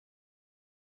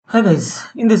Hi guys,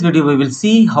 in this video we will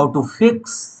see how to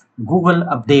fix Google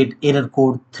Update error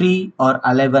code 3 or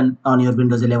 11 on your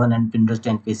Windows 11 and Windows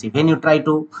 10 PC. When you try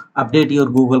to update your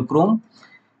Google Chrome,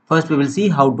 first we will see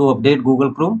how to update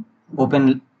Google Chrome.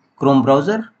 Open Chrome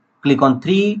browser, click on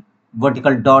 3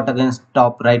 vertical dot against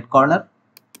top right corner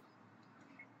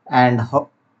and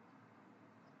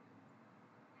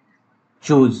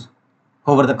choose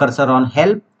hover the cursor on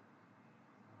help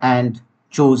and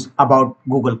choose about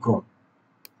Google Chrome.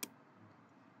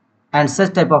 And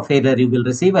such type of error you will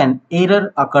receive. An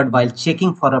error occurred while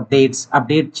checking for updates.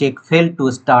 Update check failed to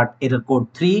start. Error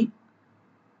code 3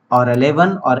 or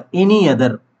 11 or any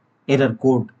other error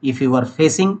code. If you are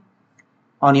facing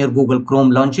on your Google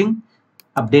Chrome launching,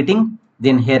 updating,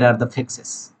 then here are the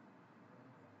fixes.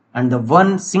 And the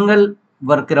one single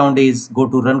workaround is go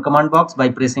to run command box by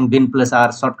pressing Win plus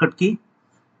R shortcut key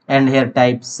and here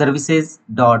type services.msc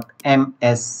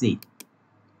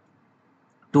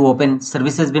to open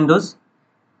services windows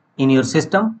in your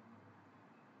system.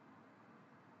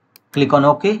 Click on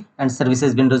OK and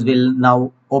services windows will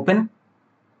now open.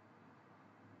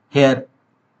 Here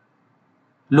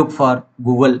look for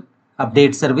Google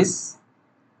Update Service.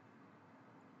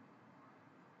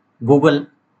 Google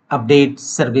Update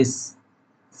Service,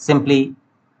 simply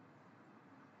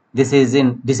this is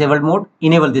in disabled mode.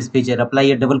 Enable this feature. Apply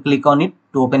a double click on it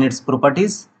to open its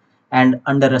properties and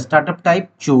under a startup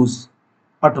type choose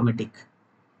automatic.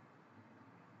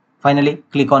 Finally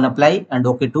click on apply and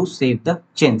OK to save the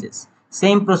changes.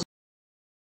 Same procedure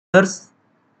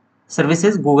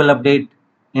services, Google Update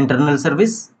internal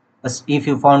service. If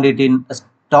you found it in a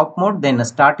stop mode, then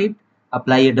start it,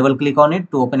 apply a double click on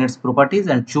it to open its properties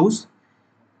and choose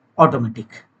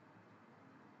automatic.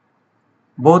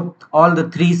 All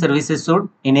the three services should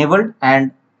enabled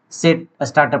and set a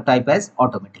startup type as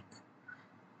automatic.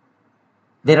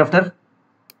 Thereafter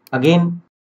again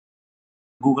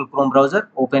Google Chrome browser,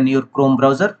 open your Chrome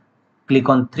browser, click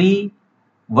on 3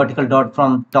 vertical dot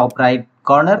from top right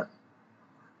corner,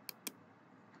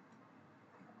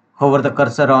 hover the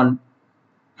cursor on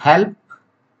help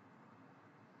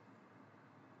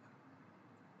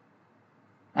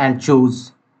and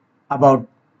choose about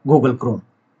Google Chrome.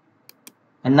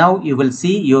 And now you will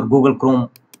see your Google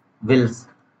Chrome will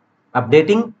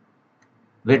updating.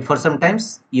 Wait for some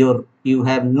times. You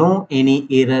have no any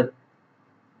error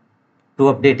to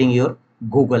updating your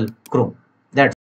Google Chrome.